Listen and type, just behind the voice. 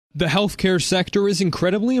The healthcare sector is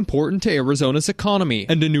incredibly important to Arizona's economy,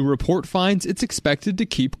 and a new report finds it's expected to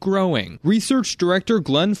keep growing. Research Director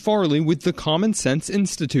Glenn Farley with the Common Sense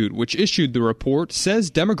Institute, which issued the report,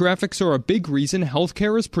 says demographics are a big reason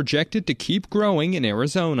healthcare is projected to keep growing in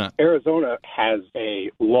Arizona. Arizona has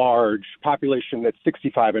a large population that's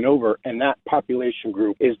 65 and over, and that population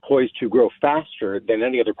group is poised to grow faster than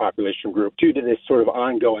any other population group due to this sort of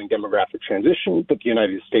ongoing demographic transition that the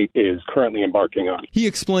United States is currently embarking on. He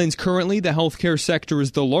explains currently the healthcare sector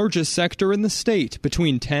is the largest sector in the state,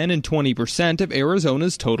 between 10 and 20% of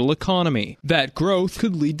Arizona's total economy. That growth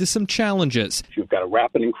could lead to some challenges. If you've got a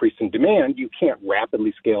rapid increase in demand, you can't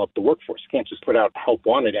rapidly scale up the workforce. You can't just put out a help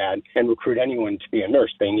wanted ad and recruit anyone to be a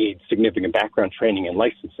nurse. They need significant background training and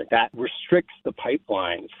licensing. That restricts the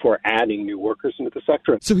pipeline for adding new workers into the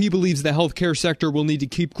sector. So he believes the healthcare sector will need to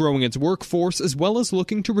keep growing its workforce as well as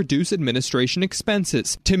looking to reduce administration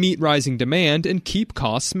expenses to meet rising demand and keep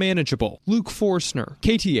costs manageable. Luke Forstner,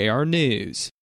 KTAR News.